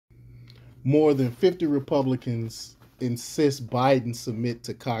More than 50 Republicans insist Biden submit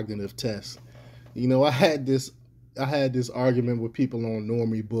to cognitive tests. You know, I had this argument with people on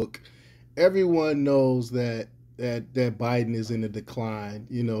Normie Book. Everyone knows that Biden is in a decline.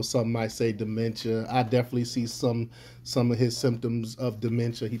 You know, some might say dementia. I definitely see some of his symptoms of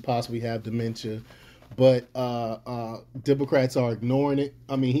dementia. He possibly have dementia, but Democrats are ignoring it.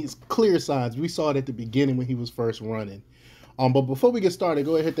 I mean, he's clear signs. We saw it at the beginning when he was first running. But before we get started,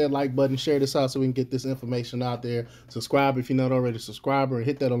 go ahead, hit that like button, share this out so we can get this information out there. Subscribe if you're not already a subscriber, and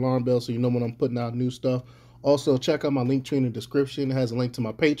hit that alarm bell so you know when I'm putting out new stuff. Also, check out my link tree in the description. It has a link to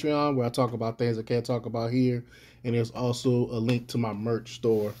my Patreon where I talk about things I can't talk about here. And there's also a link to my merch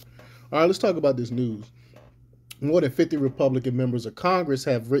store. All right, let's talk about this news. More than 50 Republican members of Congress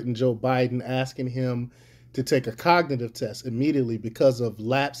have written Joe Biden asking him to take a cognitive test immediately because of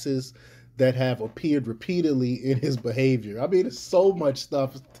lapses that have appeared repeatedly in his behavior. I mean, it's so much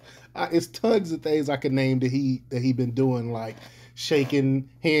stuff. It's tons of things I can name that he been doing, like handshaking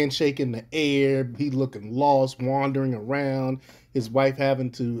the air. He looking lost, wandering around. His wife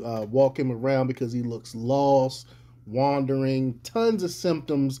having to walk him around because he looks lost, wandering. Tons of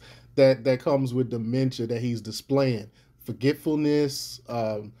symptoms that comes with dementia that he's displaying. Forgetfulness.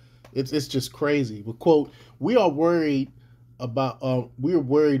 It's just crazy. But quote, we're worried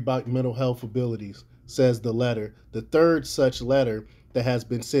about mental health abilities, says the letter, the third such letter that has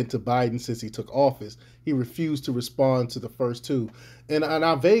been sent to Biden since he took office. He refused to respond to the first two, and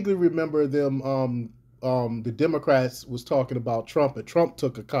I vaguely remember them. The Democrats was talking about Trump, and Trump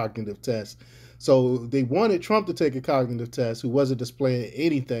took a cognitive test. So they wanted Trump to take a cognitive test, who wasn't displaying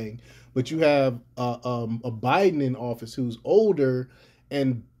anything. But you have a Biden in office who's older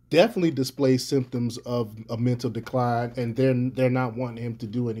and definitely displays symptoms of a mental decline, and they're not wanting him to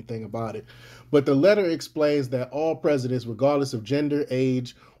do anything about it. But the letter explains that all presidents, regardless of gender,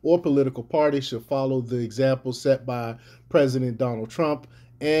 age, or political party, should follow the example set by President Donald Trump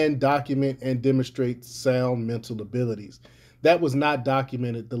and document and demonstrate sound mental abilities. That was not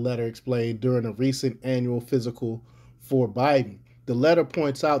documented, the letter explained, during a recent annual physical for Biden. The letter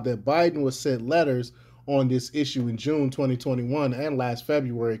points out that Biden was sent letters on this issue in June 2021 and last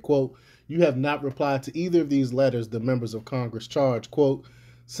February. Quote, you have not replied to either of these letters, the members of Congress charged. Quote,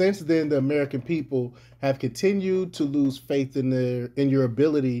 since then, the American people have continued to lose faith in your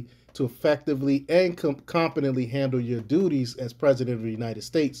ability to effectively and competently handle your duties as President of the United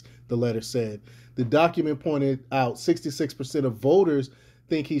States, the letter said. The document pointed out 66% of voters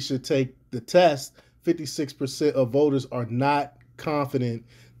think he should take the test. 56% of voters are not confident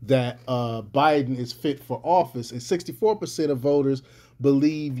that Biden is fit for office, and 64% of voters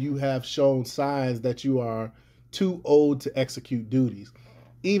believe you have shown signs that you are too old to execute duties.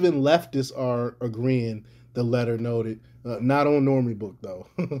 Even leftists are agreeing, the letter noted. Not on Normie Book, though.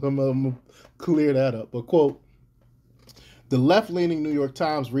 I'm going to clear that up. But, quote, the left-leaning New York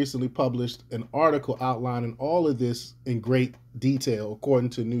Times recently published an article outlining all of this in great detail,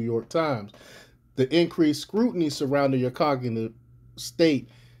 according to New York Times. The increased scrutiny surrounding your cognitive state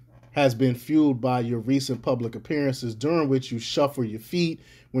has been fueled by your recent public appearances during which you shuffle your feet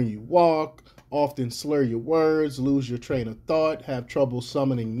when you walk, often slur your words, lose your train of thought, have trouble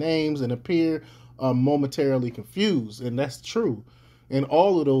summoning names, and appear momentarily confused. And that's true. And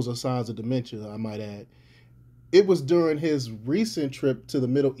all of those are signs of dementia, I might add. It was during his recent trip to the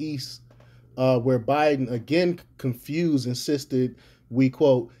Middle East where Biden, again confused, insisted we,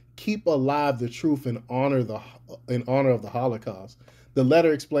 quote, keep alive the truth and in honor of the Holocaust. The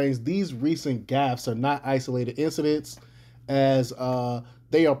letter explains these recent gaffes are not isolated incidents, as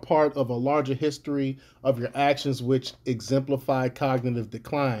they are part of a larger history of your actions which exemplify cognitive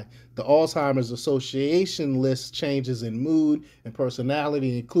decline. The Alzheimer's Association lists changes in mood and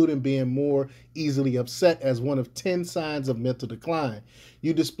personality, including being more easily upset, as one of 10 signs of mental decline.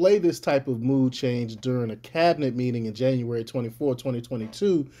 You display this type of mood change during a cabinet meeting in January 24,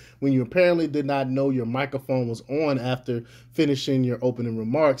 2022, when you apparently did not know your microphone was on after finishing your opening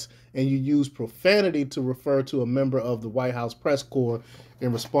remarks, and you used profanity to refer to a member of the White House press corps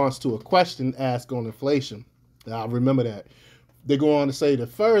in response to a question asked on inflation. I remember that. They go on to say that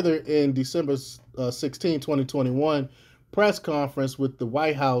further in December 16, 2021, press conference with the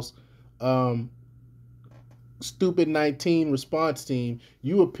White House Stupid 19 response team,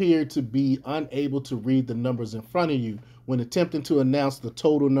 you appeared to be unable to read the numbers in front of you when attempting to announce the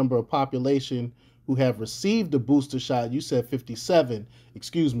total number of population who have received the booster shot. You said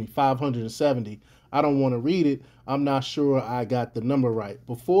 570. I don't want to read it. I'm not sure I got the number right.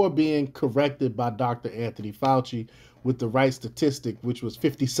 Before being corrected by Dr. Anthony Fauci with the right statistic, which was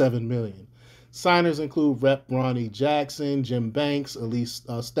 57 million. Signers include Rep. Ronnie Jackson, Jim Banks, Elise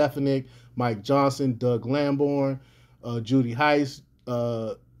Stefanik, Mike Johnson, Doug Lamborn, Judy Heiss,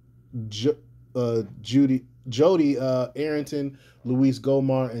 J- Jody Arrington, Luis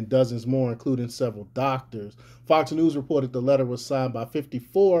Gomar, and dozens more, including several doctors. Fox News reported the letter was signed by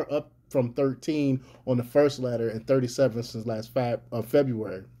 54, up from 13 on the first letter and 37 since last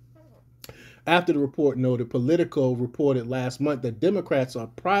February. After the report noted, Politico reported last month that Democrats are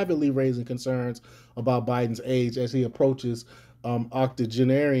privately raising concerns about Biden's age as he approaches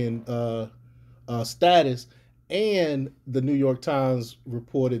octogenarian status. And the New York Times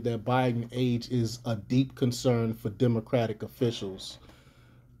reported that Biden's age is a deep concern for Democratic officials.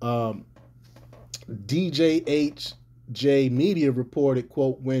 DJHJ Media reported,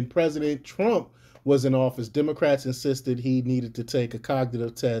 quote, when President Trump was in office, Democrats insisted he needed to take a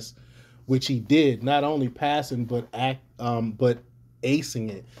cognitive test, which he did, not only passing but acing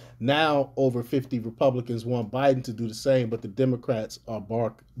it. Now over 50 Republicans want Biden to do the same, but the Democrats are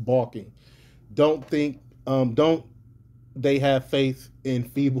balking. Don't they have faith in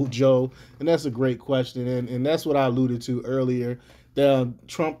Feeble Joe? And that's a great question, and that's what I alluded to earlier.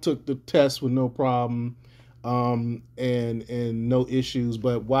 Trump took the test with no problem, and no issues.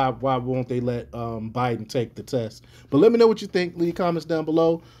 But why won't they let Biden take the test? But let me know what you think. Leave comments down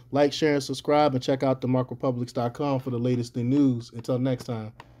below. Like, share, and subscribe, and check out themarkrepublics.com for the latest in news. Until next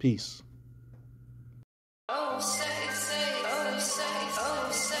time, peace.